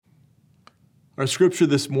Our scripture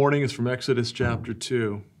this morning is from Exodus chapter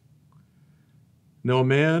 2. Now a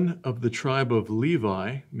man of the tribe of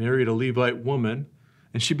Levi married a Levite woman,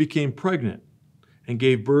 and she became pregnant and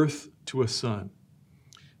gave birth to a son.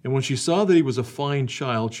 And when she saw that he was a fine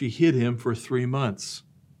child, she hid him for 3 months.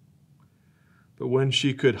 But when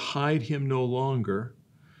she could hide him no longer,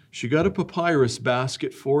 she got a papyrus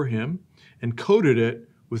basket for him and coated it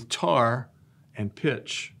with tar and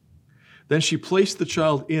pitch. Then she placed the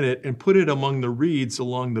child in it and put it among the reeds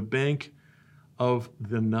along the bank of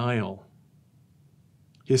the Nile.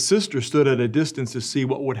 His sister stood at a distance to see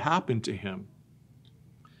what would happen to him.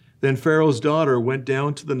 Then Pharaoh's daughter went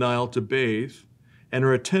down to the Nile to bathe, and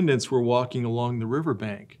her attendants were walking along the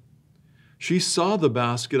riverbank. She saw the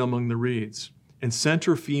basket among the reeds and sent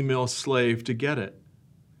her female slave to get it.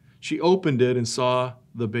 She opened it and saw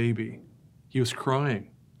the baby. He was crying,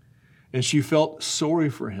 and she felt sorry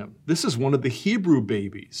for him. "This is one of the Hebrew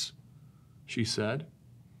babies," she said.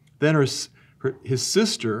 Then his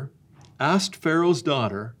sister asked Pharaoh's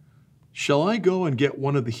daughter, "Shall I go and get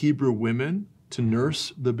one of the Hebrew women to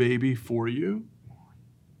nurse the baby for you?"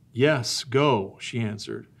 "Yes, go," she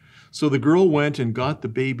answered. So the girl went and got the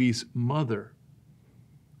baby's mother.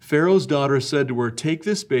 Pharaoh's daughter said to her, "Take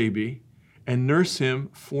this baby and nurse him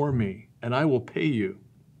for me, and I will pay you."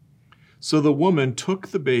 So the woman took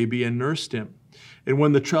the baby and nursed him. And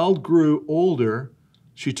when the child grew older,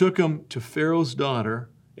 she took him to Pharaoh's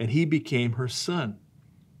daughter, and he became her son.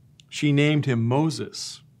 She named him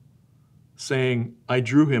Moses, saying, "I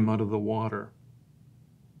drew him out of the water."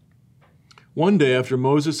 One day after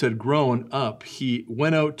Moses had grown up, he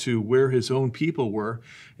went out to where his own people were,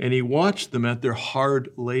 and he watched them at their hard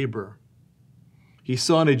labor. He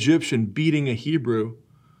saw an Egyptian beating a Hebrew,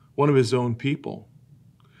 one of his own people.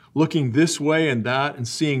 Looking this way and that and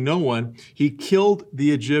seeing no one, he killed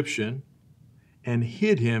the Egyptian and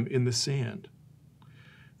hid him in the sand.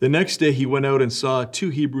 The next day he went out and saw 2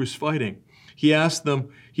 Hebrews fighting. He asked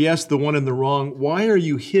the one in the wrong, "Why are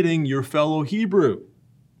you hitting your fellow Hebrew?"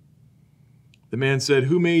 The man said,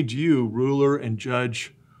 "Who made you ruler and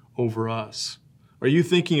judge over us? Are you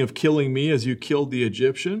thinking of killing me as you killed the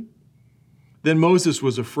Egyptian?" Then Moses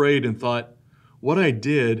was afraid and thought, "What I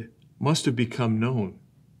did must have become known."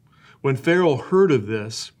 When Pharaoh heard of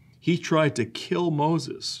this, he tried to kill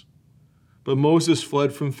Moses. But Moses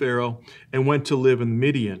fled from Pharaoh and went to live in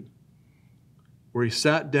Midian, where he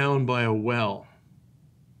sat down by a well.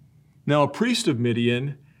 Now a priest of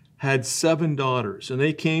Midian had 7 daughters, and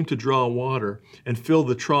they came to draw water and fill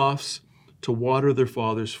the troughs to water their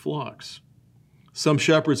father's flocks. Some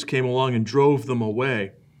shepherds came along and drove them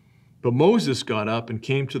away, but Moses got up and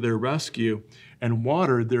came to their rescue and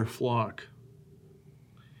watered their flock.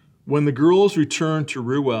 When the girls returned to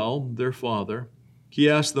Reuel, their father, he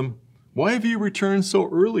asked them, "Why have you returned so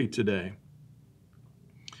early today?"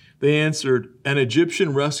 They answered, "An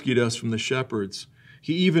Egyptian rescued us from the shepherds.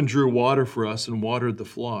 He even drew water for us and watered the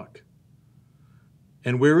flock."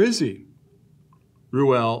 "And where is he?"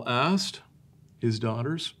 Reuel asked his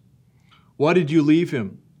daughters. "Why did you leave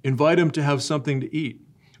him? Invite him to have something to eat."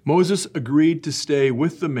 Moses agreed to stay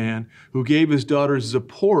with the man who gave his daughter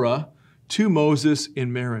Zipporah to Moses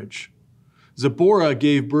in marriage. Zipporah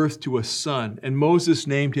gave birth to a son, and Moses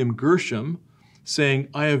named him Gershom, saying,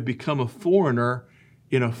 "I have become a foreigner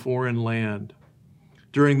in a foreign land."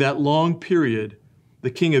 During that long period, the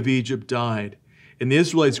king of Egypt died, and the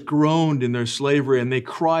Israelites groaned in their slavery, and they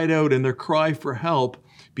cried out, and their cry for help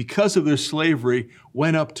because of their slavery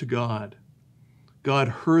went up to God. God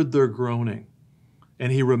heard their groaning,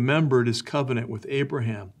 and he remembered his covenant with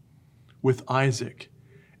Abraham, with Isaac,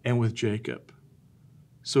 and with Jacob.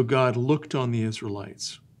 So God looked on the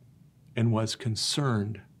Israelites and was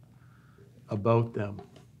concerned about them.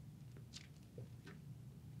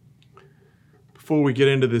 Before we get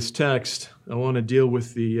into this text, I want to deal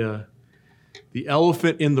with the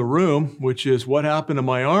elephant in the room, which is what happened to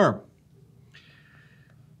my arm.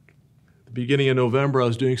 At the beginning of November, I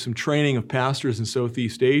was doing some training of pastors in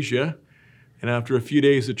Southeast Asia, and after a few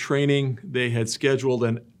days of training, they had scheduled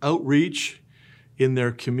an outreach in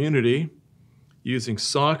their community using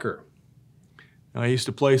soccer. Now, I used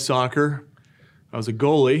to play soccer. I was a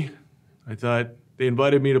goalie. I thought they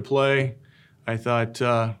invited me to play. I thought,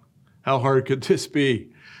 how hard could this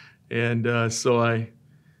be? And so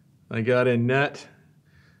I got in net,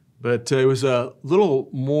 but it was a little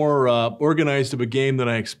more organized of a game than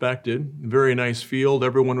I expected. Very nice field.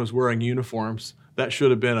 Everyone was wearing uniforms. That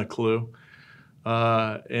should have been a clue.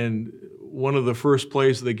 And one of the first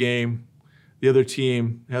plays of the game, the other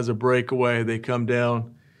team has a breakaway. They come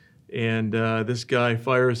down, and this guy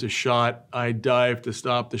fires a shot. I dive to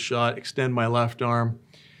stop the shot, extend my left arm.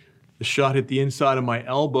 The shot hit the inside of my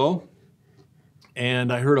elbow,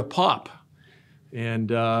 and I heard a pop and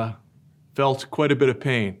felt quite a bit of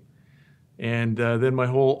pain. And then my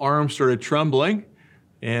whole arm started trembling,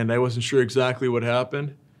 and I wasn't sure exactly what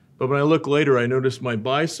happened. But when I looked later, I noticed my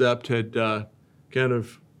bicep had kind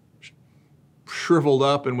of shriveled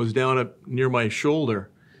up and was down near my shoulder.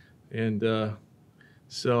 And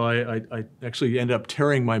so I actually ended up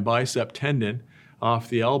tearing my bicep tendon off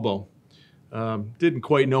the elbow. Didn't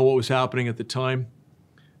quite know what was happening at the time.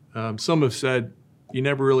 Some have said, you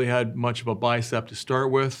never really had much of a bicep to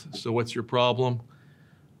start with, so what's your problem?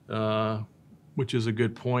 Which is a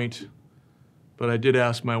good point. But I did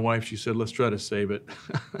ask my wife, she said, let's try to save it.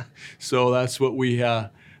 So that's what we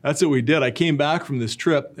did. I came back from this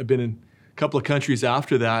trip. I've been in a couple of countries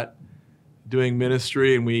after that doing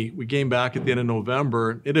ministry, and we came back at the end of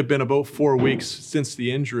November. It had been about 4 weeks since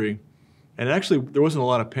the injury, and actually there wasn't a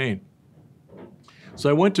lot of pain. So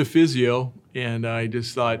I went to physio, and I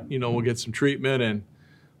just thought, we'll get some treatment and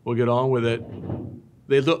we'll get on with it.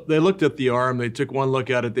 They looked at the arm, they took one look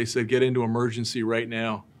at it, they said, get into emergency right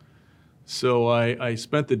now. So I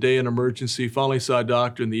spent the day in emergency, finally saw a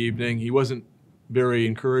doctor in the evening. He wasn't very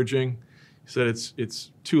encouraging. He said,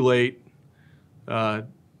 it's too late.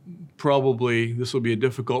 Probably this will be a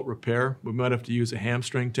difficult repair. We might have to use a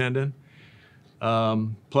hamstring tendon.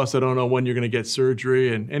 Plus, I don't know when you're going to get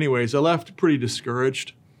surgery. And anyways, I left pretty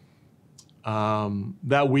discouraged.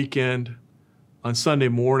 That weekend, on Sunday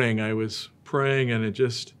morning, I was praying, and it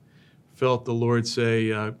just felt the Lord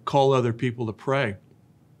say, call other people to pray.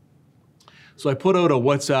 So I put out a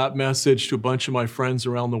WhatsApp message to a bunch of my friends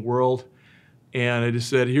around the world, and I just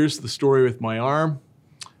said, here's the story with my arm.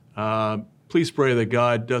 Please pray that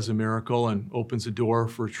God does a miracle and opens a door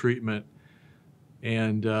for treatment.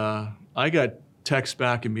 And I got texts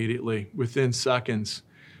back immediately. Within seconds,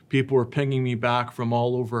 people were pinging me back from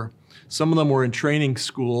all over. Some of them were in training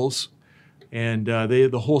schools, and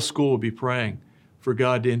the whole school would be praying for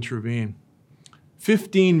God to intervene.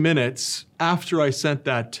 15 minutes after I sent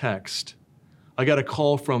that text, I got a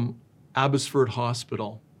call from Abbotsford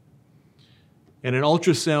Hospital. And an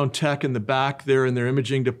ultrasound tech in the back there in their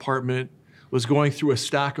imaging department was going through a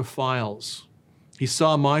stack of files. He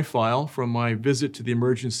saw my file from my visit to the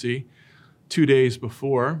emergency 2 days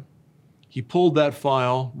before. He pulled that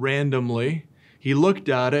file randomly. He looked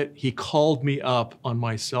at it. He called me up on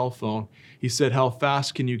my cell phone. He said, how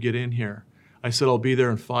fast can you get in here? I said, I'll be there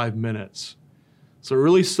in 5 minutes. So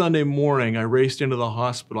early Sunday morning, I raced into the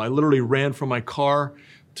hospital. I literally ran from my car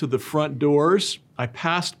to the front doors. I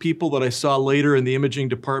passed people that I saw later in the imaging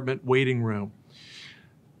department waiting room.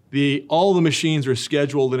 All the machines are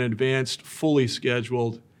scheduled in advance, fully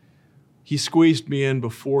scheduled. He squeezed me in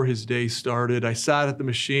before his day started. I sat at the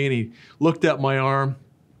machine. He looked at my arm.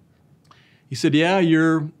 He said, yeah,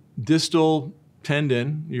 your distal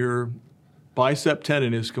tendon, your bicep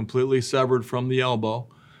tendon is completely severed from the elbow,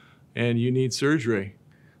 and you need surgery.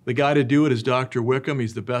 The guy to do it is Dr. Wickham.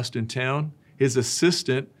 He's the best in town. His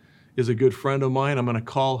assistant is a good friend of mine. I'm going to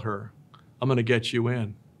call her. I'm going to get you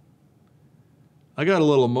in. I got a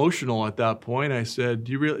little emotional at that point. I said,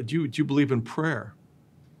 do you believe in prayer?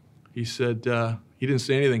 He said, he didn't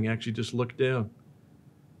say anything, actually just looked down.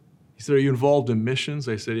 He said, are you involved in missions?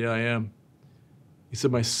 I said, yeah, I am. He said,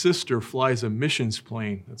 my sister flies a missions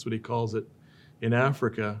plane, that's what he calls it, in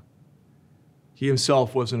Africa. He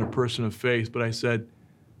himself wasn't a person of faith, but I said,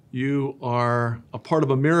 you are a part of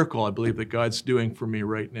a miracle I believe that God's doing for me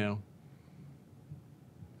right now.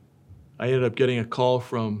 I ended up getting a call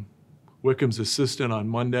from Wickham's assistant on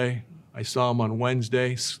Monday. I saw him on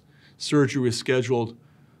Wednesday. Surgery was scheduled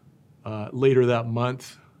later that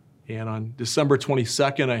month. And on December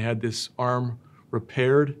 22nd, I had this arm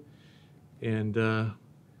repaired. And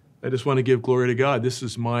I just want to give glory to God. This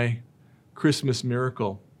is my Christmas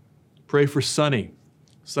miracle. Pray for Sonny.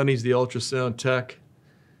 Sonny's the ultrasound tech.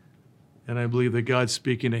 And I believe that God's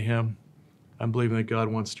speaking to him. I'm believing that God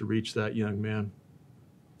wants to reach that young man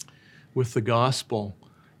with the gospel.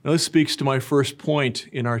 Now, this speaks to my first point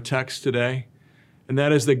in our text today, and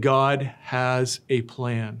that is that God has a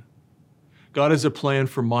plan. God has a plan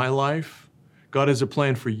for my life. God has a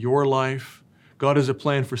plan for your life. God has a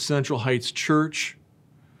plan for Central Heights Church.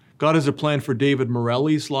 God has a plan for David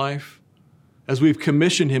Morelli's life. As we've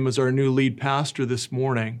commissioned him as our new lead pastor this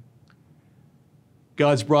morning,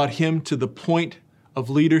 God's brought him to the point of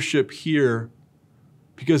leadership here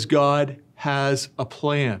because God has a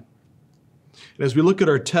plan. And as we look at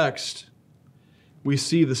our text, we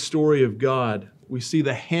see the story of God. We see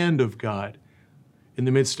the hand of God in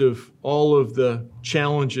the midst of all of the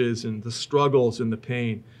challenges and the struggles and the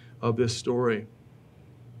pain of this story.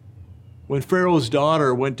 when Pharaoh's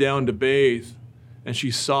daughter went down to bathe and she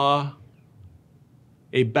saw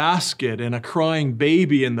a basket and a crying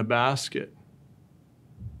baby in the basket,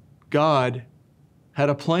 God had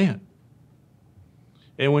a plan.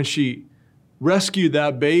 And when she rescued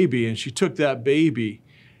that baby and she took that baby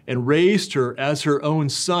and raised her as her own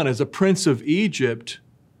son, as a prince of Egypt,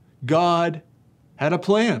 God had a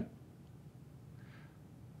plan.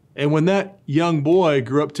 And when that young boy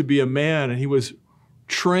grew up to be a man and he was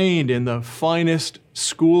trained in the finest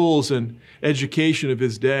schools and education of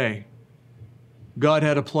his day, God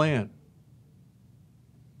had a plan.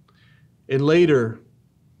 And later,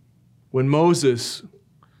 when Moses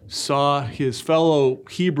saw his fellow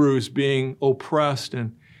Hebrews being oppressed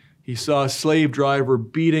and he saw a slave driver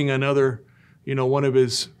beating another, one of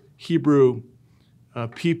his Hebrew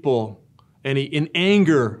people, and he, in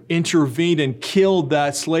anger, intervened and killed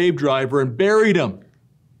that slave driver and buried him.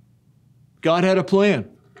 God had a plan.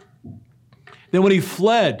 Then when he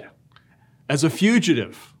fled as a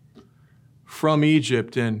fugitive from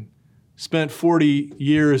Egypt and spent 40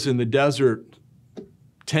 years in the desert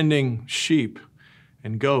tending sheep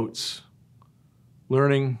and goats,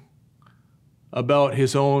 learning about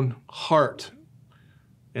his own heart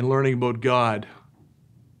and learning about God,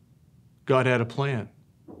 God had a plan.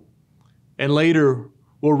 And later,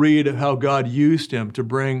 we'll read of how God used him to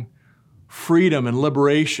bring freedom and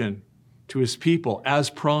liberation to his people as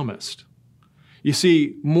promised. You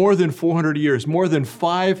see, more than 400 years, more than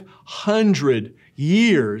 500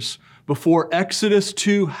 years before Exodus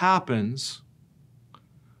 2 happens,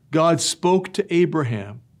 God spoke to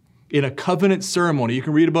Abraham in a covenant ceremony. You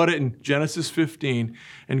can read about it in Genesis 15.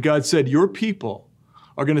 And God said, your people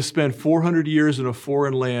are going to spend 400 years in a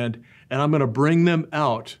foreign land, and I'm going to bring them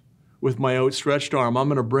out with my outstretched arm. I'm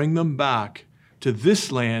going to bring them back to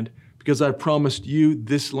this land because I promised you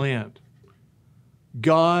this land.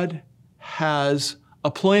 God has a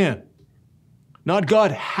plan. Not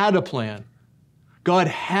God had a plan. God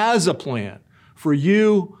has a plan for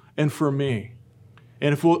you and for me.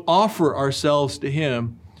 And if we'll offer ourselves to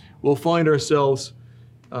him, we'll find ourselves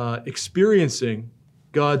experiencing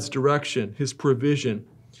God's direction, his provision,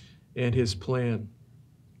 and his plan.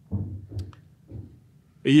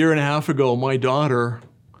 A year and a half ago, my daughter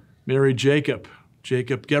married Jacob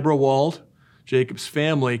Gebrawald. Jacob's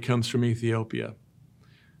family comes from Ethiopia.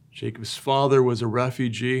 Jacob's father was a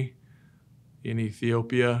refugee in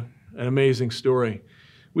Ethiopia. An amazing story.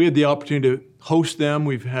 We had the opportunity to host them.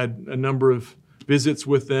 We've had a number of visits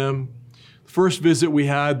with them. The first visit we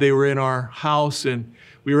had, they were in our house and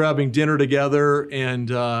we were having dinner together,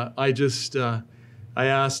 and I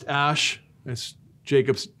asked Ash, that's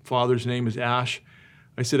Jacob's father's name is Ash.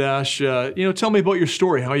 I said, Ash, tell me about your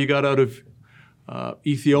story, how you got out of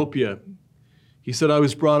Ethiopia. He said, I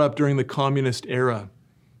was brought up during the communist era.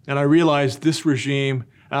 And I realized this regime,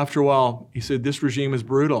 after a while, he said, this regime is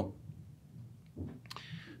brutal.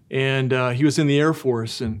 And he was in the Air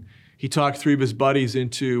Force, and he talked three of his buddies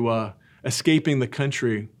into escaping the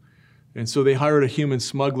country. And so they hired a human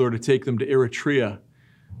smuggler to take them to Eritrea.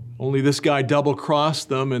 Only this guy double-crossed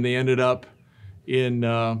them, and they ended up in,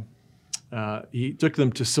 he took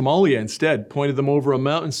them to Somalia instead, pointed them over a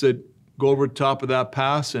mountain, said, go over the top of that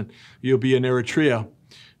pass, and you'll be in Eritrea.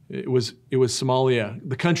 It was Somalia,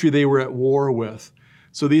 the country they were at war with.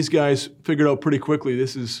 So these guys figured out pretty quickly,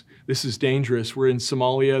 this is dangerous. We're in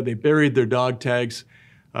Somalia. They buried their dog tags,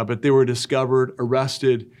 but they were discovered,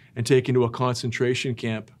 arrested, and taken to a concentration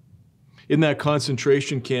camp. In that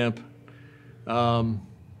concentration camp,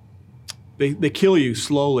 they kill you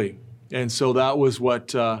slowly, and so that was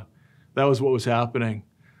what was happening.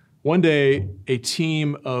 One day, a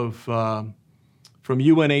team of from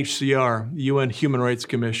UNHCR, the UN Human Rights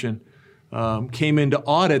Commission, came in to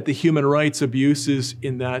audit the human rights abuses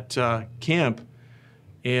in that camp.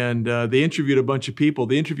 And they interviewed a bunch of people.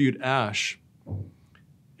 They interviewed Ash.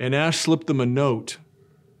 And Ash slipped them a note.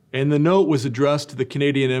 And the note was addressed to the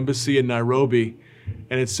Canadian Embassy in Nairobi.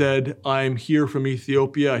 And it said, I'm here from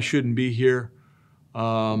Ethiopia. I shouldn't be here.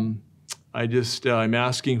 I'm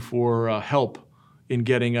asking for help in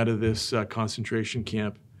getting out of this concentration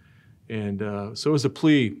camp. And so it was a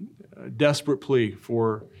desperate plea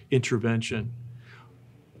for intervention.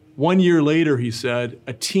 1 year later, he said,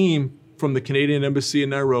 a team from the Canadian Embassy in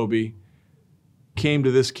Nairobi came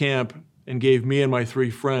to this camp and gave me and my three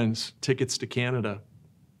friends tickets to Canada.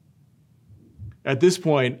 At this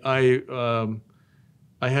point, I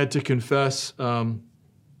had to confess that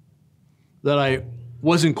I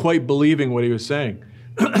wasn't quite believing what he was saying.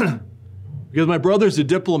 Because my brother's a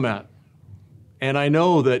diplomat, and I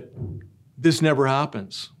know that this never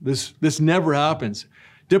happens. This never happens.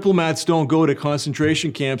 Diplomats don't go to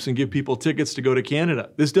concentration camps and give people tickets to go to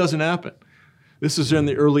Canada. This doesn't happen. This is in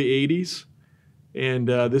the early 80s, and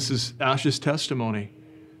this is Ash's testimony.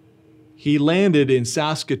 He landed in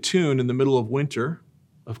Saskatoon in the middle of winter,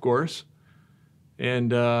 of course,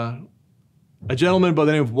 and a gentleman by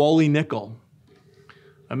the name of Wally Nickel,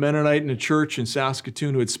 a Mennonite in a church in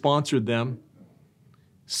Saskatoon who had sponsored them,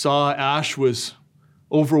 saw Ash was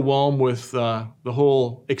overwhelmed with the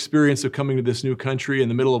whole experience of coming to this new country in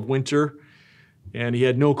the middle of winter, and he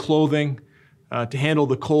had no clothing to handle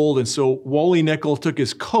the cold. And so Wally Nickel took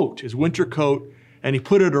his coat, his winter coat, and he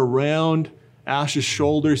put it around Ash's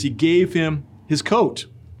shoulders. He gave him his coat,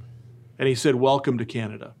 and he said, "Welcome to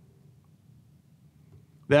Canada."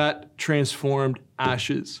 That transformed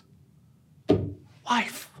Ash's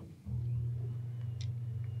life.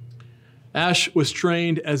 Ash was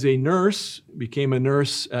trained as a nurse, became a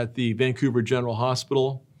nurse at the Vancouver General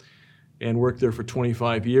Hospital, and worked there for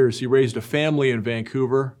 25 years. He raised a family in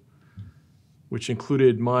Vancouver, which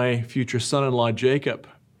included my future son-in-law, Jacob.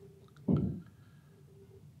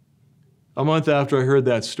 A month after I heard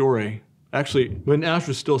that story, actually, when Ash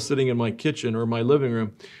was still sitting in my kitchen or my living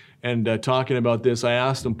room and talking about this, I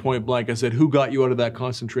asked him point blank, I said, "Who got you out of that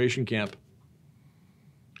concentration camp?"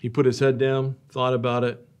 He put his head down, thought about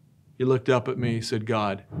it. He looked up at me, he said,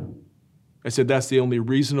 "God." I said, "That's the only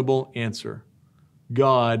reasonable answer.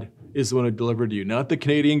 God is the one who delivered you, not the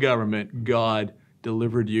Canadian government. God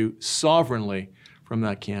delivered you sovereignly from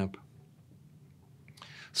that camp."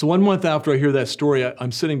 So 1 month after I hear that story,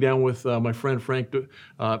 I'm sitting down with my friend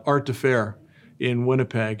Art DeFair in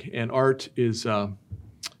Winnipeg, and Art owns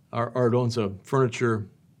a furniture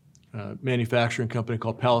manufacturing company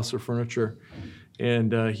called Palliser Furniture.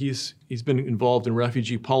 And he's been involved in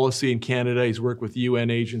refugee policy in Canada. He's worked with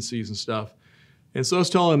UN agencies and stuff. And so I was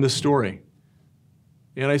telling him this story.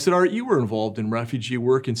 And I said, "Art, you were involved in refugee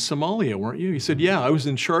work in Somalia, weren't you?" He said, "Yeah, I was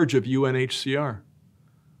in charge of UNHCR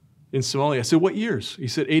in Somalia." I said, "What years?" He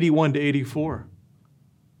said, 81 to 84.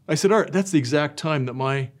 I said, "Art, that's the exact time that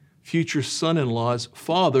my future son-in-law's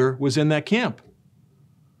father was in that camp.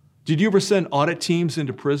 Did you ever send audit teams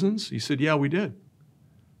into prisons?" He said, "Yeah, we did."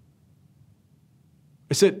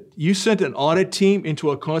 I said, "You sent an audit team into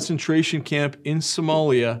a concentration camp in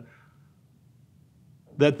Somalia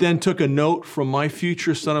that then took a note from my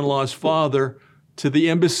future son-in-law's father to the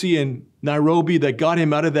embassy in Nairobi that got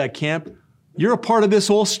him out of that camp. You're a part of this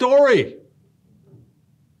whole story."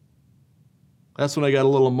 That's when I got a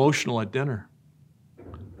little emotional at dinner.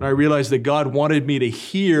 And I realized that God wanted me to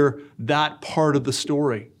hear that part of the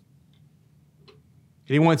story. And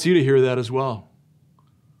He wants you to hear that as well.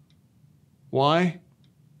 Why?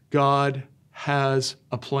 God has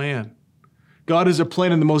a plan. God has a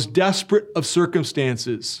plan in the most desperate of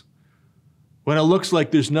circumstances. When it looks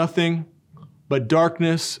like there's nothing but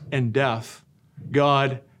darkness and death,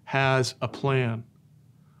 God has a plan.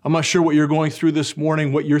 I'm not sure what you're going through this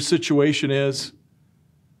morning, what your situation is,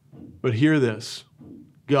 but hear this.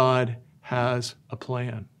 God has a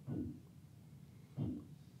plan.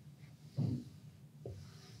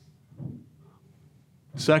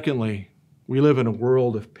 Secondly, we live in a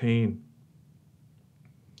world of pain.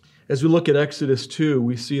 As we look at Exodus 2,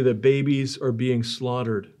 we see that babies are being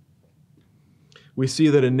slaughtered. We see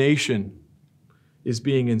that a nation is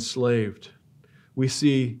being enslaved. We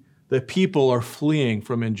see that people are fleeing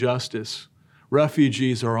from injustice.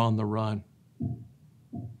 Refugees are on the run.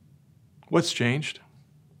 What's changed?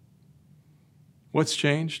 What's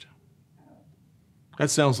changed? That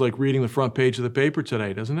sounds like reading the front page of the paper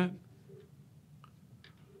today, doesn't it?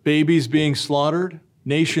 Babies being slaughtered,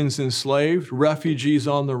 nations enslaved, refugees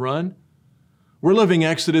on the run. We're living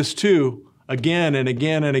Exodus 2 again and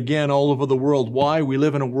again and again all over the world. Why? We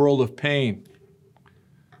live in a world of pain.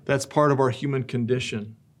 That's part of our human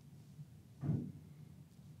condition.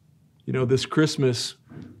 You know, this Christmas,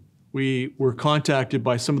 we were contacted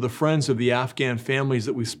by some of the friends of the Afghan families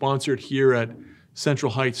that we sponsored here at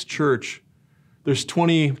Central Heights Church. There's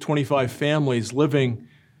 25 families living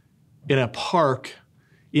in a park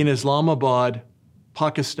in Islamabad,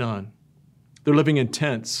 Pakistan. They're living in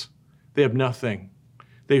tents. They have nothing.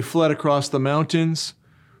 They fled across the mountains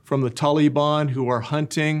from the Taliban, who are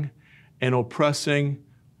hunting and oppressing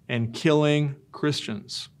and killing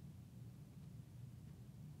Christians.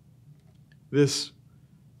 This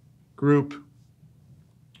group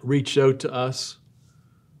reached out to us,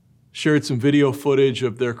 shared some video footage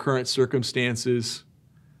of their current circumstances.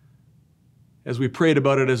 As we prayed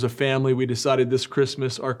about it as a family, we decided this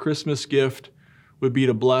Christmas, our Christmas gift would be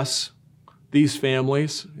to bless these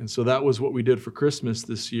families. And so that was what we did for Christmas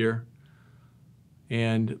this year.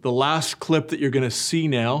 And the last clip that you're going to see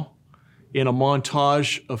now in a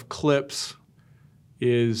montage of clips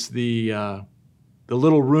is the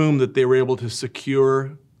little room that they were able to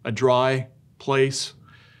secure, a dry place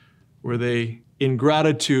where they, in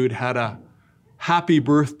gratitude, had a happy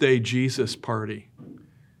birthday Jesus party.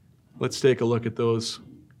 Let's take a look at those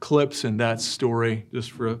clips and that story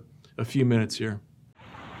just for a few minutes here.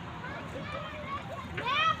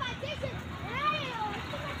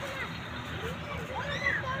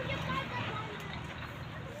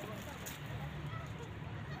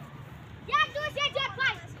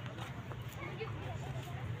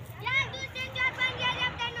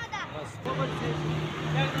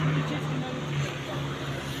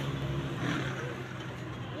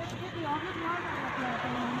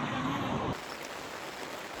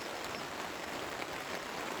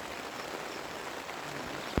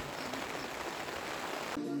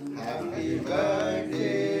 Happy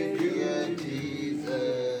birthday, dear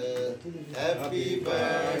Jesus. Happy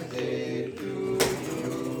birthday to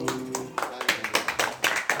you.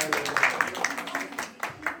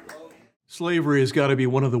 Slavery has got to be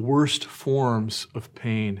one of the worst forms of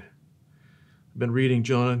pain. I've been reading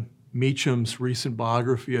John Meacham's recent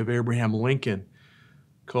biography of Abraham Lincoln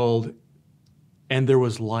called And There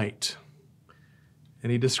Was Light.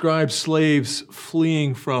 And he describes slaves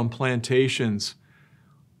fleeing from plantations,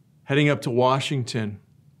 heading up to Washington,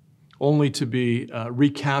 only to be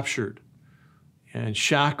recaptured and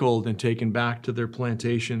shackled and taken back to their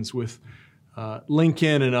plantations, with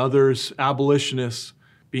Lincoln and others, abolitionists,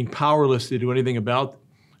 being powerless to do anything about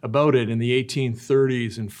it in the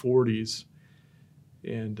 1830s and 40s.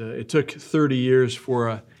 And it took 30 years for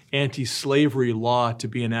an anti-slavery law to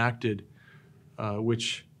be enacted,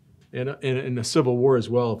 which, in the Civil War as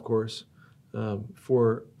well, of course,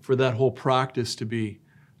 for that whole practice to be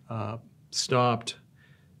stopped.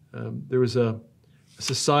 There was a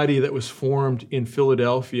society that was formed in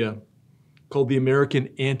Philadelphia called the American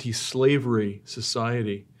Anti-Slavery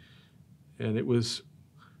Society. And it was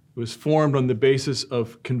formed on the basis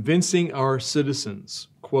of convincing our citizens,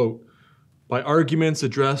 quote, by arguments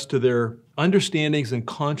addressed to their understandings and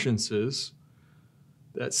consciences,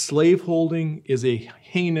 that slaveholding is a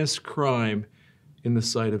heinous crime in the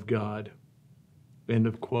sight of God, end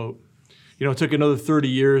of quote. You know, it took another 30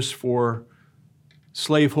 years for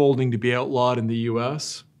slaveholding to be outlawed in the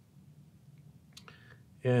U.S.,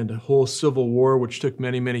 and a whole civil war which took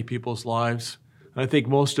many, many people's lives. And I think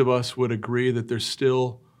most of us would agree that there's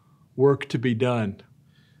still work to be done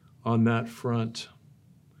on that front.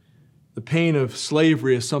 The pain of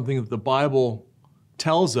slavery is something that the Bible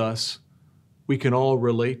tells us we can all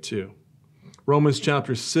relate to. Romans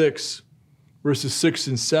chapter 6, verses 6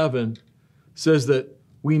 and 7 says that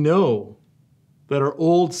we know that our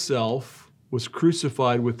old self was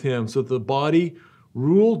crucified with him so that the body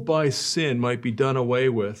ruled by sin might be done away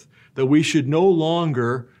with, that we should no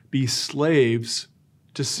longer be slaves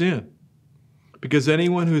to sin. Because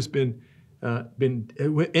anyone who has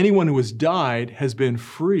anyone who has died has been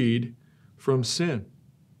freed from sin.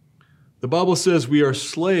 The Bible says we are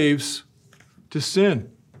slaves to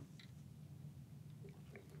sin.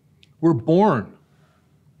 We're born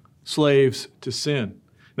slaves to sin.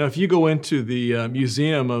 Now, if you go into the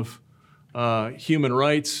Museum of Human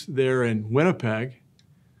Rights there in Winnipeg,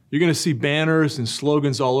 you're going to see banners and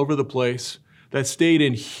slogans all over the place that state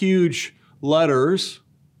in huge letters,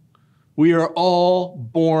 we are all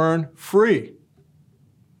born free.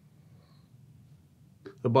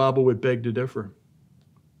 The Bible would beg to differ.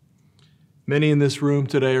 Many in this room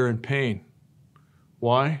today are in pain.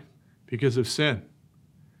 Why? Because of sin.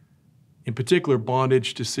 In particular,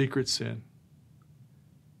 bondage to secret sin.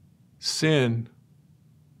 Sin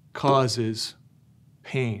causes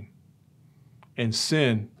pain, and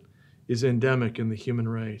sin is endemic in the human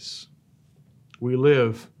race. We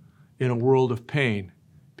live in a world of pain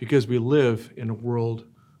because we live in a world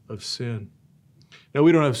of sin. Now,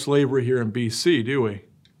 we don't have slavery here in BC, do we?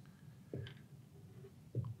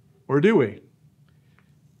 Or do we?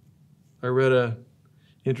 I read an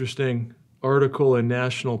interesting article in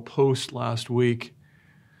National Post last week.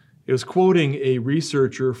 It was quoting a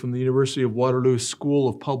researcher from the University of Waterloo School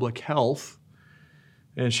of Public Health,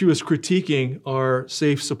 and she was critiquing our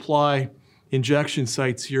safe supply injection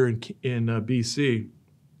sites here in BC.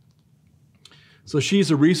 So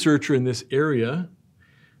she's a researcher in this area,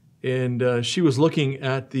 and she was looking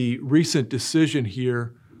at the recent decision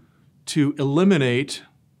here to eliminate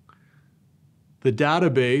the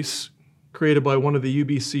database created by one of the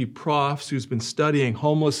UBC profs who's been studying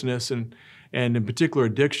homelessness and in particular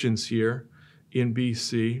addictions here in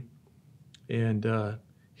BC. And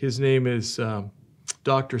his name is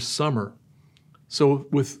Dr. Summer. So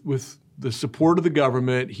with the support of the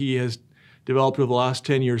government, he has developed over the last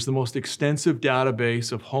 10 years the most extensive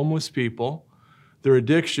database of homeless people, their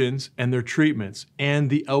addictions, and their treatments, and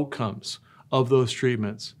the outcomes of those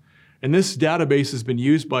treatments. And this database has been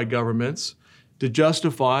used by governments to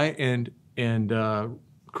justify and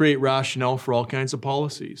create rationale for all kinds of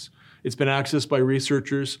policies. It's been accessed by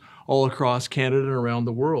researchers all across Canada and around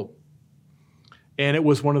the world. And it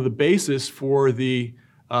was one of the bases for the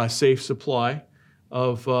safe supply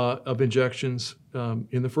of injections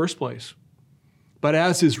in the first place. But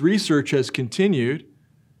as his research has continued,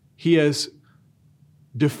 he has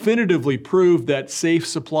definitively proved that safe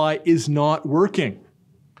supply is not working.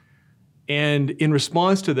 And in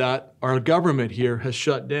response to that, our government here has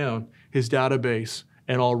shut down his database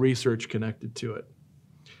and all research connected to it.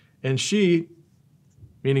 And she,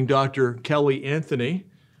 meaning Dr. Kelly Anthony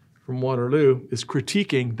from Waterloo, is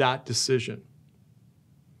critiquing that decision.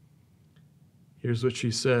 Here's what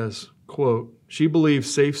she says, quote, "She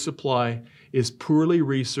believes safe supply is poorly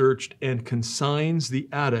researched and consigns the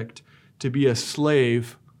addict to be a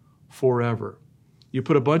slave forever." You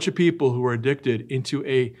put a bunch of people who are addicted into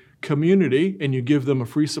a community and you give them a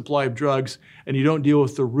free supply of drugs and you don't deal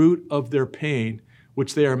with the root of their pain,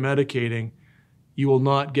 which they are medicating, you will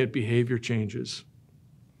not get behavior changes.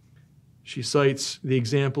 She cites the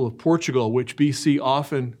example of Portugal, which BC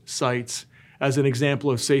often cites as an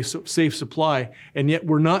example of safe supply, and yet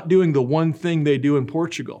we're not doing the one thing they do in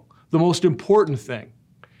Portugal, the most important thing,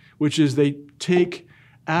 which is they take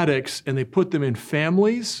addicts and they put them in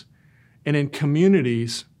families and in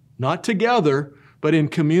communities, not together, but in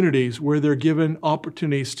communities where they're given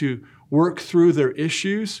opportunities to work through their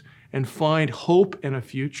issues and find hope and a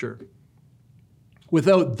future.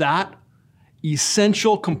 Without that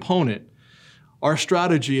essential component, our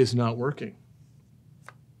strategy is not working.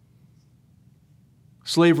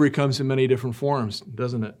 Slavery comes in many different forms,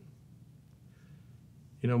 doesn't it?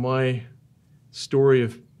 You know, my story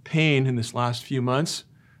of pain in this last few months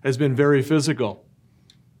has been very physical.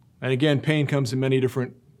 And again, pain comes in many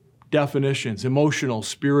different definitions, emotional,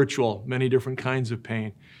 spiritual, many different kinds of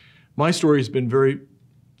pain. My story has been very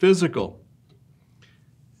physical.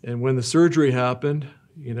 And when the surgery happened,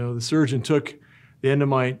 you know, the surgeon took the end of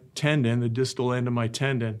my tendon, the distal end of my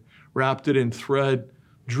tendon, wrapped it in thread,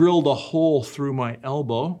 drilled a hole through my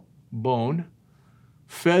elbow bone,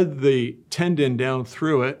 fed the tendon down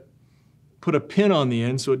through it, put a pin on the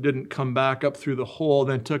end so it didn't come back up through the hole,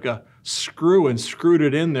 then took a screw and screwed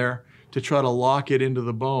it in there to try to lock it into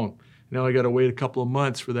the bone. Now I got to wait a couple of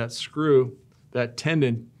months for that screw, that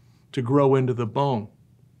tendon, to grow into the bone.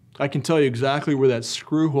 I can tell you exactly where that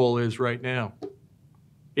screw hole is right now.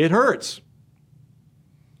 It hurts.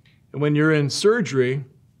 And when you're in surgery,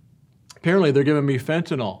 apparently they're giving me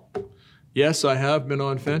fentanyl. Yes, I have been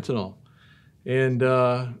on fentanyl. And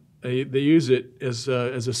they use it as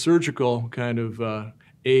a surgical kind of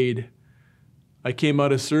aid. I came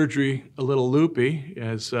out of surgery a little loopy,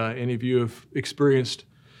 as any of you have experienced,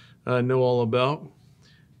 know all about.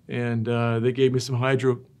 And they gave me some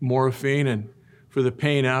hydromorphine and for the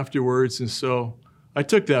pain afterwards. And so I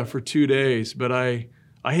took that for 2 days, but I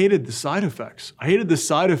hated the side effects. I hated the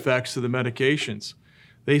side effects of the medications.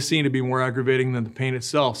 They seem to be more aggravating than the pain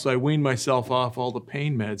itself. So I weaned myself off all the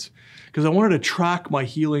pain meds because I wanted to track my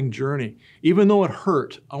healing journey. Even though it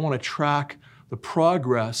hurt, I want to track the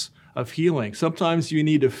progress of healing. Sometimes you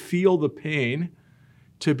need to feel the pain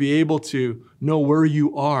to be able to know where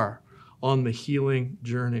you are on the healing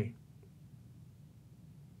journey.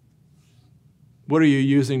 What are you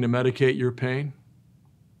using to medicate your pain?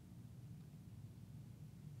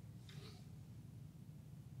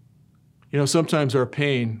 You know, sometimes our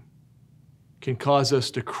pain can cause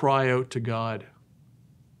us to cry out to God.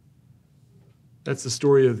 That's the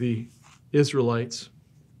story of the Israelites.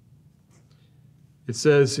 It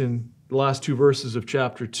says in the last 2 verses of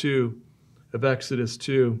chapter 2 of Exodus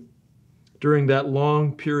 2, during that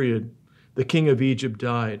long period, the king of Egypt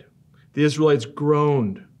died. The Israelites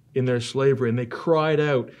groaned in their slavery, and they cried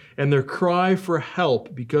out, and their cry for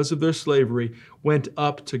help because of their slavery went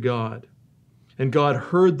up to God. And God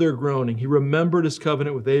heard their groaning. He remembered his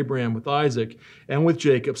covenant with Abraham, with Isaac, and with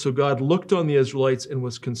Jacob. So God looked on the Israelites and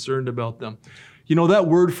was concerned about them. You know, that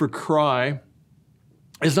word for cry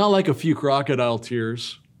is not like a few crocodile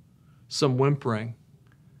tears, some whimpering.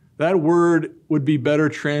 That word would be better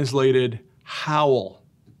translated howl.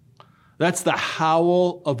 That's the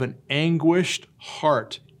howl of an anguished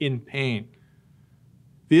heart in pain.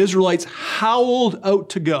 The Israelites howled out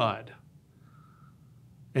to God,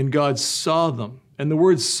 and God saw them. And the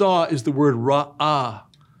word saw is the word ra'ah.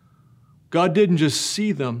 God didn't just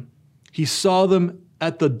see them, he saw them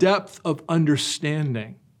at the depth of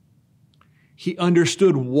understanding. He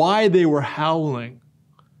understood why they were howling,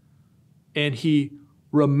 and he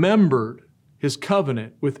remembered his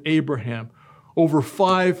covenant with Abraham over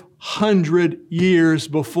 500 years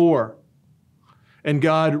before. And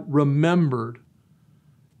God remembered,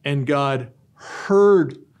 and God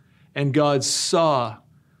heard, and God saw,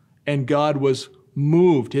 and God was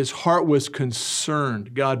moved. His heart was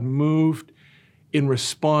concerned. God moved in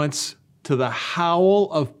response to the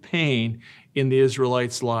howl of pain in the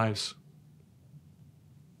Israelites' lives.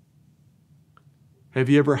 Have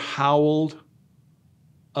you ever howled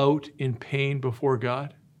out in pain before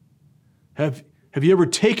God? Have you ever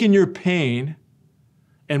taken your pain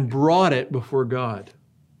and brought it before God?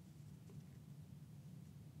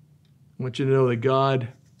 I want you to know that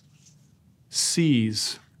God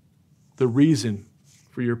sees the reason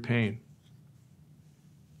for your pain.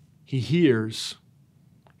 He hears,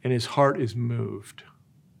 and his heart is moved.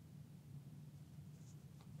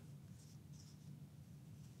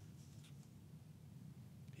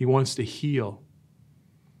 He wants to heal.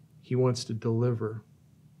 He wants to deliver.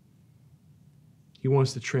 He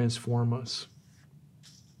wants to transform us.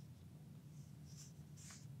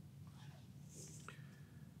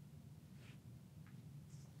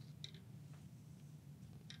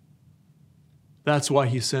 That's why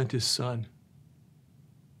he sent his son.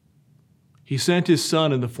 He sent his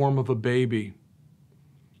son in the form of a baby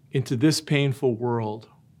into this painful world.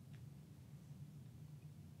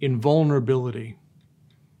 In vulnerability,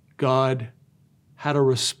 God had a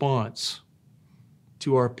response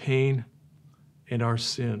to our pain and our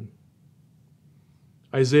sin.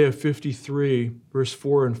 Isaiah 53, verse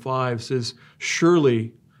 4 and 5 says,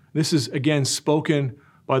 surely, this is again spoken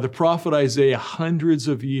by the prophet Isaiah hundreds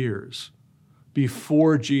of years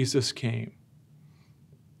before Jesus came.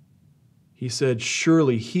 He said,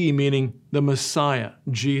 surely he, meaning the Messiah,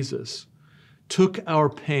 Jesus, took our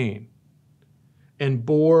pain and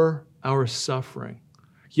bore our suffering.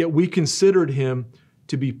 Yet we considered him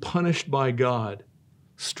to be punished by God,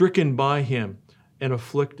 stricken by him, and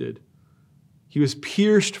afflicted. He was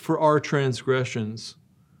pierced for our transgressions.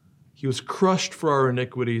 He was crushed for our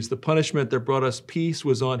iniquities. The punishment that brought us peace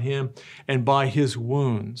was on him, and by his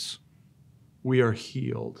wounds we are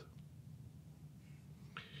healed.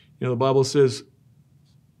 You know, the Bible says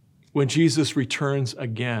when Jesus returns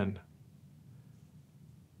again,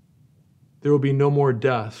 there will be no more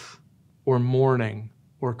death or mourning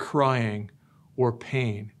or crying or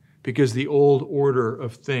pain, because the old order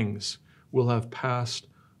of things will have passed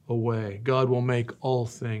away. God will make all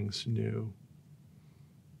things new.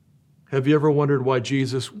 Have you ever wondered why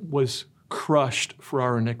Jesus was crushed for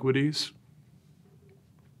our iniquities?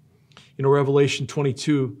 You know, Revelation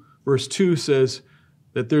 22, verse 2 says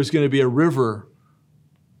that there's going to be a river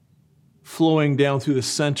flowing down through the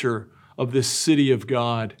center of this city of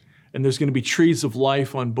God. And there's going to be trees of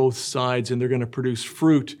life on both sides, and they're going to produce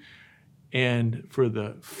fruit and for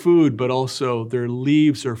the food, but also their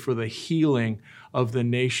leaves are for the healing of the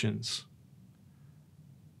nations.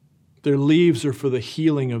 Their leaves are for the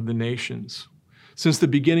healing of the nations. Since the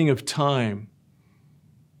beginning of time,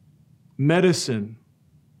 medicine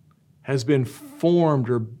has been formed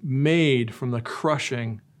or made from the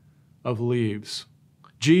crushing of leaves.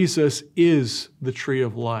 Jesus is the tree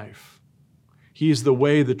of life. He is the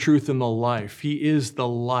way, the truth, and the life. He is the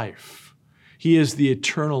life. He is the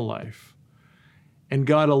eternal life. And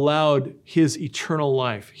God allowed his eternal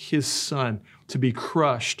life, his Son, to be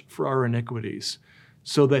crushed for our iniquities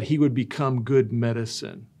so that he would become good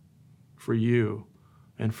medicine for you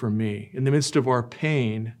and for me. In the midst of our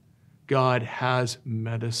pain, God has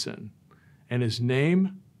medicine, and his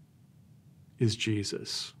name is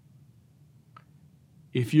Jesus.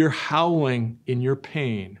 If you're howling in your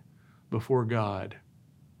pain before God,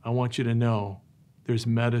 I want you to know there's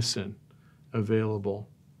medicine available,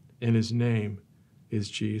 and his name is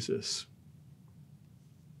Jesus.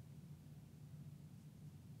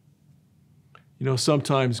 You know,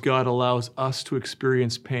 sometimes God allows us to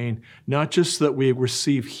experience pain, not just that we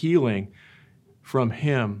receive healing from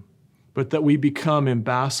him, but that we become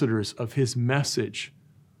ambassadors of his message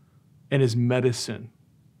and his medicine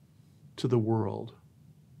to the world.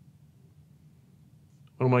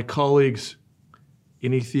 One of my colleagues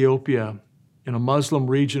in Ethiopia, in a Muslim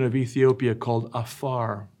region of Ethiopia called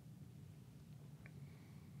Afar,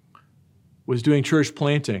 was doing church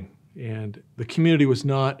planting, and the community was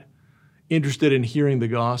not interested in hearing the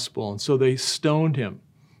gospel, and so they stoned him.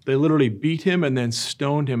 They literally beat him and then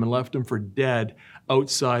stoned him and left him for dead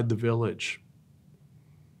outside the village.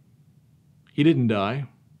 He didn't die.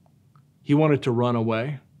 He wanted to run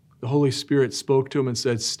away. The Holy Spirit spoke to him and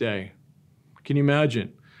said, stay. Can you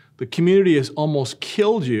imagine? The community has almost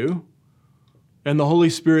killed you, And the Holy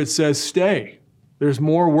Spirit says, stay. There's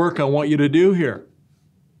more work I want you to do here.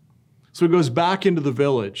 So he goes back into the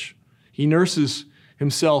village. He nurses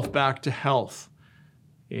himself back to health.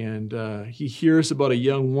 And he hears about a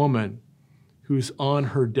young woman who's on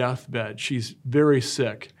her deathbed. She's very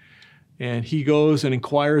sick. And he goes and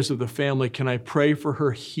inquires of the family, can I pray for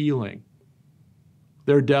her healing?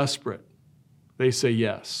 They're desperate. They say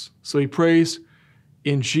yes. So he prays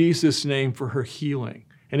in Jesus' name for her healing.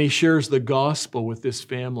 And he shares the gospel with this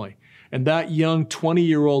family. And that young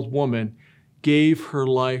 20-year-old woman gave her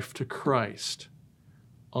life to Christ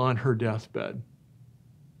on her deathbed.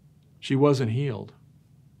 She wasn't healed.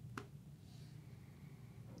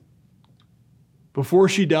 Before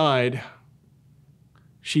she died,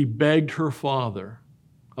 she begged her father,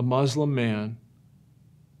 a Muslim man,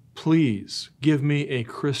 please give me a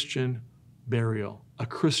Christian burial, a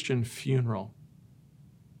Christian funeral.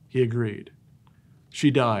 He agreed.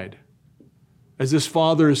 She died. As this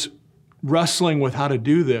father's wrestling with how to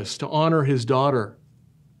do this, to honor his daughter,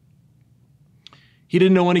 he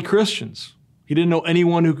didn't know any Christians. He didn't know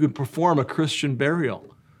anyone who could perform a Christian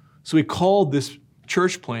burial. So he called this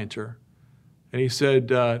church planter and he said,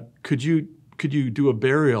 could you do a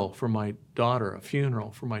burial for my daughter, a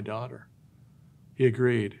funeral for my daughter? He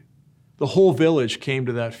agreed. The whole village came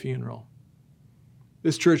to that funeral.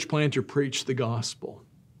 This church planter preached the gospel.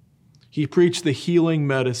 He preached the healing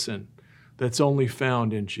medicine that's only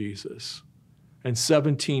found in Jesus. And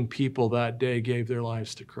 17 people that day gave their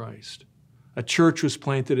lives to Christ. A church was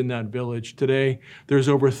planted in that village. Today, there's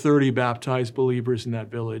over 30 baptized believers in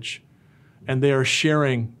that village. And they are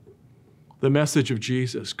sharing the message of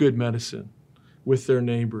Jesus, good medicine, with their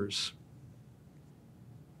neighbors.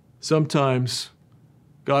 Sometimes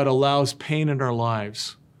God allows pain in our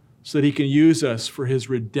lives so that he can use us for his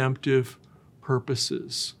redemptive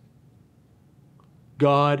purposes.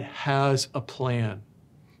 God has a plan.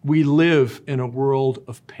 We live in a world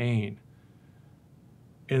of pain.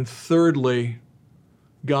 And thirdly,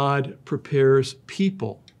 God prepares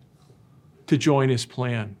people to join his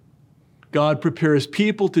plan. God prepares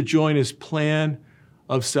people to join his plan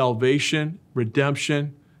of salvation,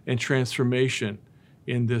 redemption, and transformation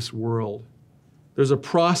in this world. There's a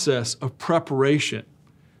process of preparation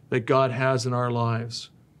that God has in our lives,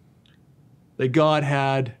 that God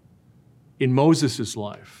had in Moses'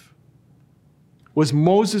 life. Was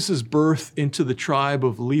Moses' birth into the tribe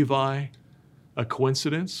of Levi a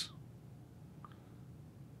coincidence?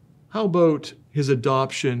 How about his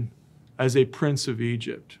adoption as a prince of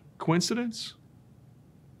Egypt? Coincidence?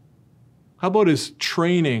 How about his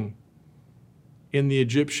training in the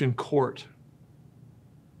Egyptian court?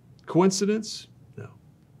 Coincidence? No.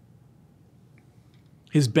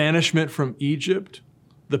 His banishment from Egypt,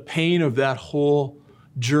 the pain of that whole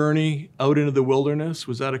journey out into the wilderness,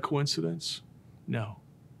 was that a coincidence? No.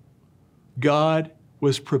 God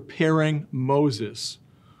was preparing Moses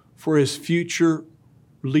for his future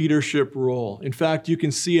leadership role. In fact, you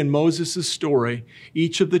can see in Moses' story,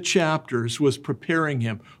 each of the chapters was preparing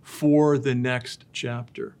him for the next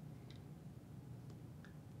chapter.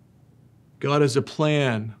 God has a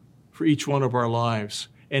plan for each one of our lives,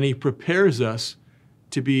 and he prepares us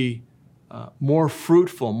to be more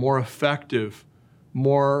fruitful, more effective,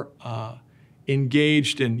 more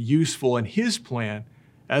engaged and useful in his plan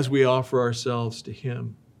as we offer ourselves to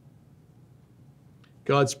him.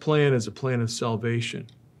 God's plan is a plan of salvation,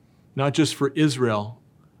 not just for Israel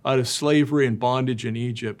out of slavery and bondage in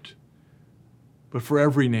Egypt, but for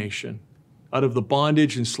every nation, out of the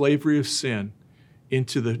bondage and slavery of sin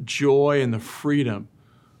into the joy and the freedom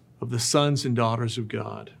of the sons and daughters of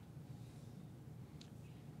God.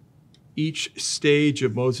 Each stage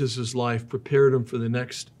of Moses' life prepared him for the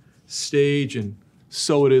next stage, and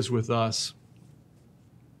so it is with us.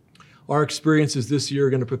 Our experiences this year are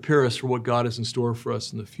going to prepare us for what God has in store for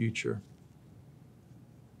us in the future.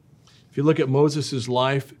 If you look at Moses'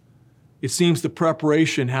 life, it seems the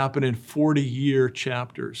preparation happened in 40-year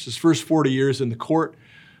chapters. His first 40 years in the court,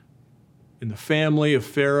 in the family of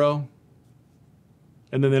Pharaoh,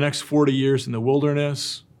 and then the next 40 years in the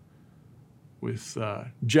wilderness with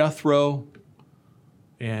Jethro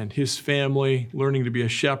and his family, learning to be a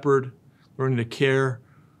shepherd, learning to care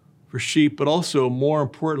for sheep, but also, more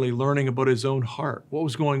importantly, learning about his own heart, what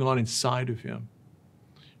was going on inside of him.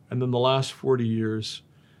 And then the last 40 years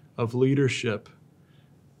of leadership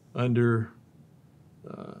under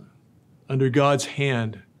God's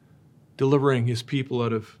hand, delivering his people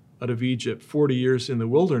out of Egypt, 40 years in the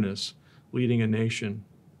wilderness, leading a nation.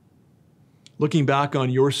 Looking back on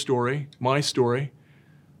your story, my story,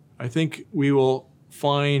 I think we will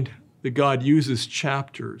find that God uses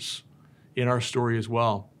chapters in our story as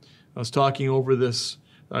well. I was talking over this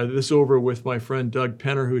over with my friend Doug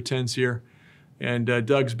Penner, who attends here, and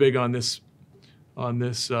Doug's big on this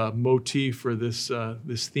motif or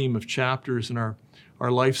this theme of chapters in our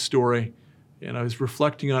life story. And I was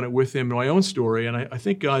reflecting on it with him in my own story, and I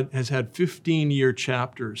think God has had 15-year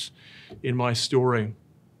chapters in my story.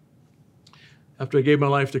 After I gave my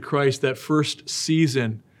life to Christ, that first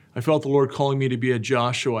season, I felt the Lord calling me to be a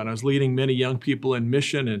Joshua, and I was leading many young people in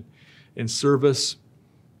mission and in service.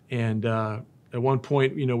 And at one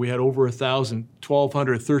point, we had over 1,000,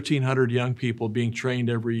 1,200, 1,300 young people being trained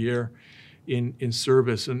every year in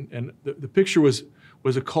service. And the picture was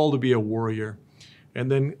a call to be a warrior. And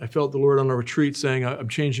then I felt the Lord on a retreat saying, I'm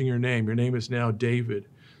changing your name. Your name is now David.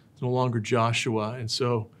 It's no longer Joshua. And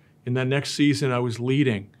so in that next season, I was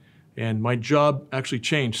leading. And my job actually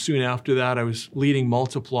changed. Soon after that, I was leading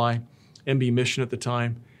Multiply, MB Mission at the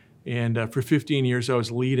time. And for 15 years, I was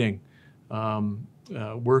leading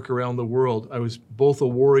work around the world. I was both a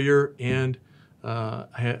warrior and I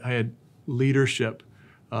had leadership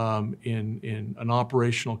in an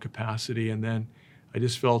operational capacity. And then I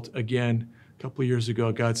just felt, again, a couple of years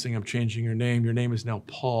ago, God saying, I'm changing your name. Your name is now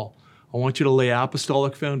Paul. I want you to lay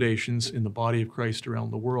apostolic foundations in the body of Christ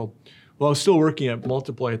around the world. Well, I was still working at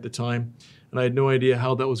Multiply at the time, and I had no idea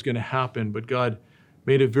how that was going to happen, but God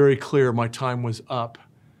made it very clear my time was up.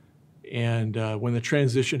 And when the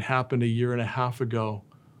transition happened 1.5 years ago,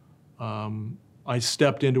 I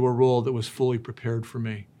stepped into a role that was fully prepared for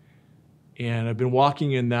me. And I've been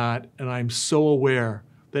walking in that, and I'm so aware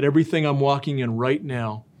that everything I'm walking in right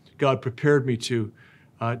now, God prepared me to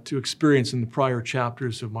experience in the prior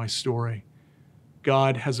chapters of my story.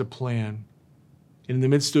 God has a plan. In the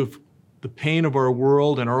midst of the pain of our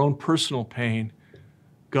world and our own personal pain,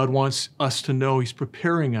 God wants us to know He's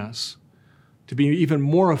preparing us to be even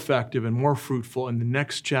more effective and more fruitful in the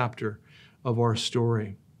next chapter of our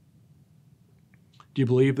story. Do you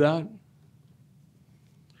believe that?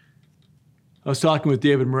 I was talking with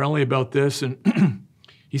David Morelli about this, and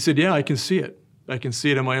he said, yeah, I can see it. I can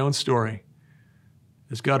see it in my own story.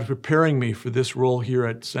 As God is preparing me for this role here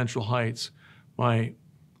at Central Heights, my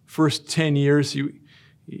first 10 years,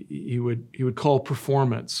 he would call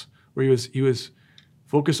performance, where he was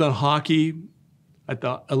focused on hockey at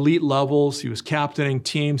the elite levels. He was captaining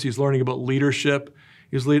teams. He was learning about leadership.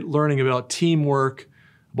 He was learning about teamwork,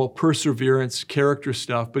 about perseverance, character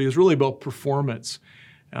stuff, but he was really about performance.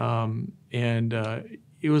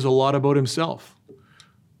 It was a lot about himself.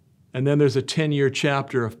 And then there's a 10-year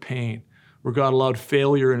chapter of pain where God allowed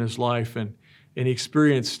failure in his life, and he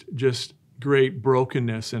experienced just great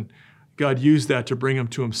brokenness, and God used that to bring him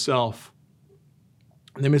to himself.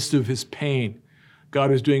 In the midst of his pain,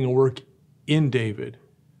 God was doing a work in David,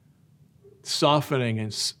 softening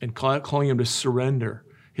and calling him to surrender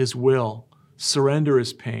his will, surrender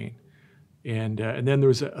his pain. And then there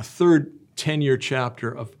was a third 10-year chapter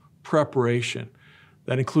of preparation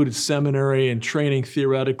that included seminary and training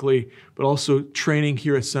theoretically, but also training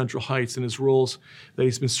here at Central Heights in his roles that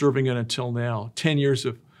he's been serving in until now. 10 years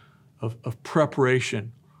of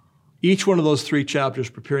preparation. Each one of those 3 chapters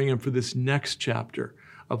preparing him for this next chapter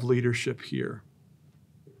of leadership here.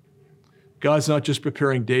 God's not just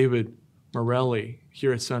preparing David Morelli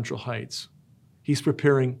here at Central Heights. He's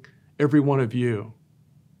preparing every one of you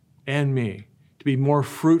and me to be more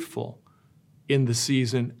fruitful in the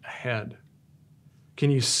season ahead. Can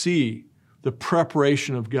you see the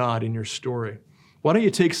preparation of God in your story? Why don't you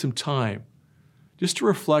take some time just to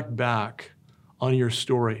reflect back on your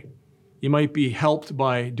story? You might be helped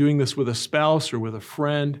by doing this with a spouse or with a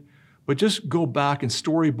friend, but just go back and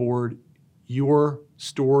storyboard your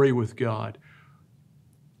story with God.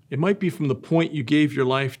 It might be from the point you gave your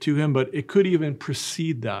life to Him, but it could even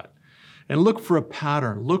precede that. And look for a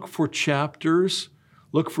pattern, look for chapters,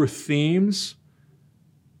 look for themes,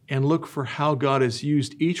 and look for how God has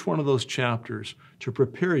used each one of those chapters to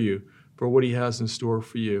prepare you for what He has in store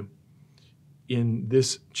for you in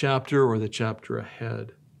this chapter or the chapter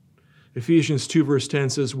ahead. Ephesians 2 verse 10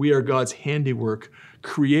 says, we are God's handiwork,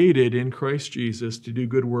 created in Christ Jesus to do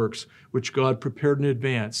good works, which God prepared in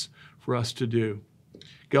advance for us to do.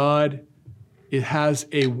 God, it has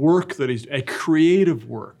a work that is a creative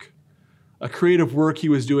work He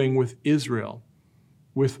was doing with Israel,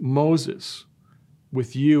 with Moses,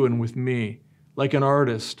 with you and with me, like an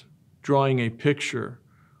artist drawing a picture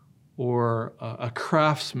or a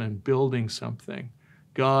craftsman building something.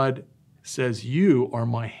 God says, you are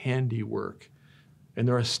my handiwork. And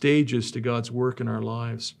there are stages to God's work in our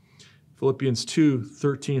lives. Philippians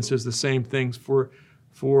 2:13 says the same things, for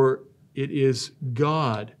it is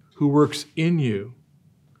God who works in you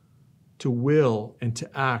to will and to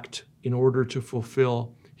act in order to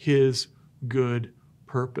fulfill his good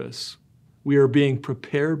purpose. We are being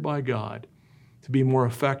prepared by God to be more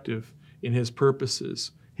effective in his purposes,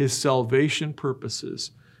 his salvation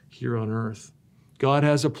purposes here on earth. God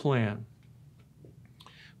has a plan.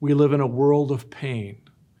 We live in a world of pain,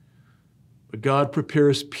 but God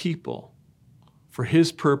prepares people for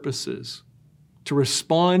his purposes to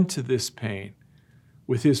respond to this pain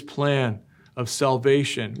with his plan of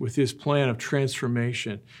salvation, with his plan of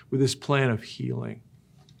transformation, with his plan of healing.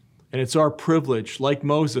 And it's our privilege, like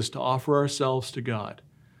Moses, to offer ourselves to God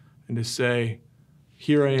and to say,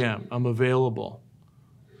 here I am, I'm available.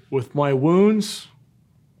 With my wounds,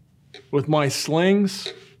 with my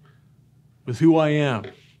slings, with who I am,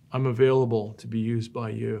 I'm available to be used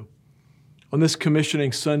by you. On this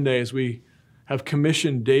commissioning Sunday, as we have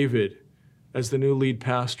commissioned David as the new lead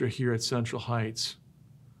pastor here at Central Heights,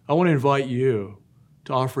 I want to invite you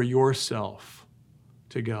to offer yourself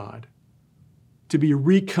to God, to be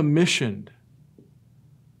recommissioned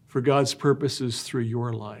for God's purposes through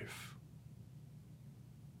your life.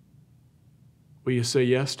 Will you say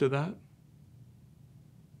yes to that?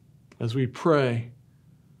 As we pray,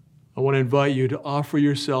 I want to invite you to offer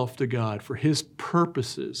yourself to God for his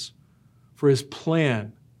purposes, for his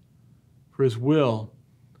plan, for his will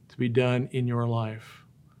to be done in your life.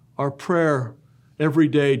 Our prayer every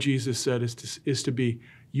day, Jesus said, is to be,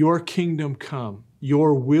 your kingdom come,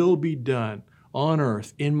 your will be done on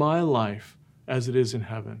earth, in my life, as it is in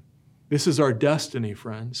heaven. This is our destiny,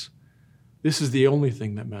 friends. This is the only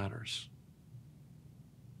thing that matters.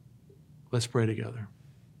 Let's pray together.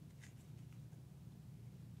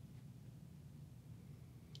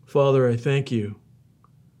 Father, I thank you.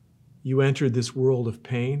 You entered this world of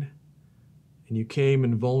pain, and you came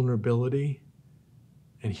in vulnerability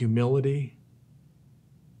and humility.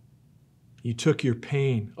 You took your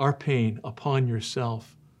pain, our pain, upon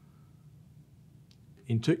yourself.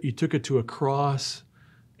 You took it to a cross,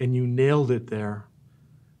 and you nailed it there.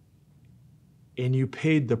 And you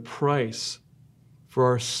paid the price for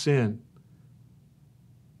our sin.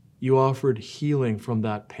 You offered healing from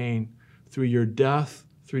that pain through your death,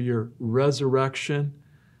 through your resurrection,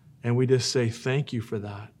 and we just say thank you for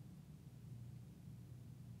that.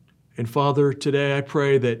 And Father, today I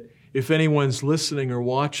pray that if anyone's listening or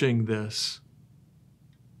watching this,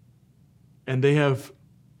 and they have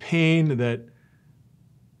pain that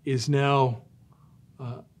is now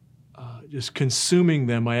just consuming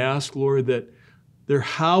them, I ask, Lord, that their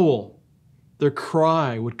howl, their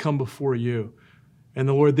cry would come before you. And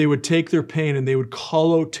the Lord, they would take their pain and they would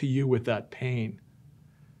call out to you with that pain.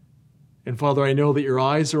 And Father, I know that your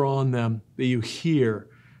eyes are on them, that you hear,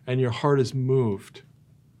 and your heart is moved.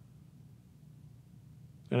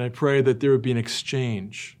 And I pray that there would be an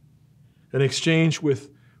exchange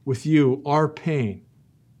with you, our pain,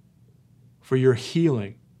 for your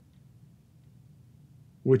healing,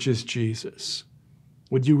 which is Jesus.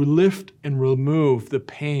 Would you lift and remove the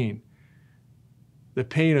pain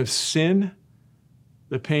of sin,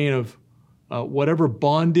 the pain of whatever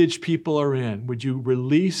bondage people are in? Would you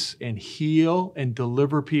release and heal and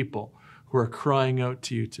deliver people who are crying out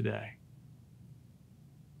to you today?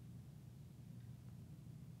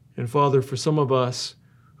 And Father, for some of us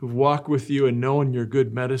who've walked with you and known your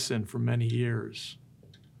good medicine for many years,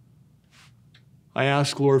 I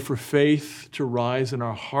ask, Lord, for faith to rise in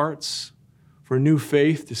our hearts, for new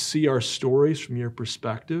faith to see our stories from your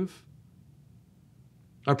perspective.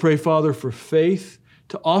 I pray, Father, for faith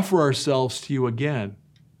to offer ourselves to you again,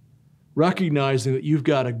 recognizing that you've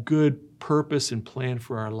got a good purpose and plan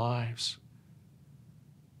for our lives.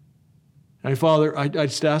 And Father, I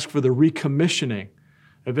just ask for the recommissioning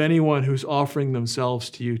of anyone who's offering themselves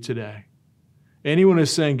to you today. Anyone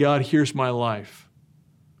who's saying, God, here's my life.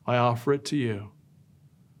 I offer it to you.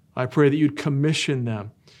 I pray that you'd commission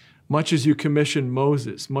them, much as you commissioned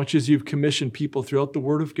Moses, much as you've commissioned people throughout the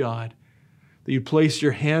Word of God, that you place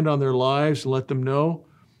your hand on their lives and let them know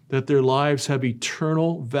that their lives have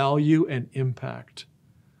eternal value and impact.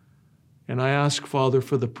 And I ask, Father,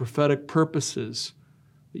 for the prophetic purposes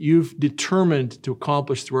that you've determined to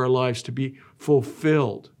accomplish through our lives to be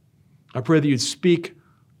fulfilled. I pray that you'd speak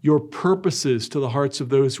your purposes to the hearts of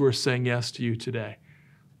those who are saying yes to you today.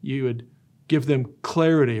 You would give them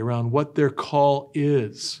clarity around what their call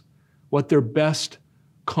is, what their best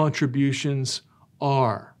contributions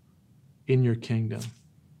are in your kingdom.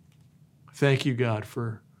 Thank you, God,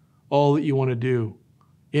 for all that you want to do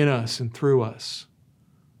in us and through us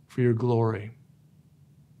for your glory.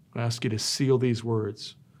 I ask you to seal these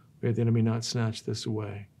words. May the enemy not snatch this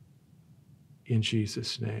away. In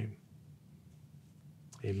Jesus' name,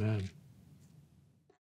 amen.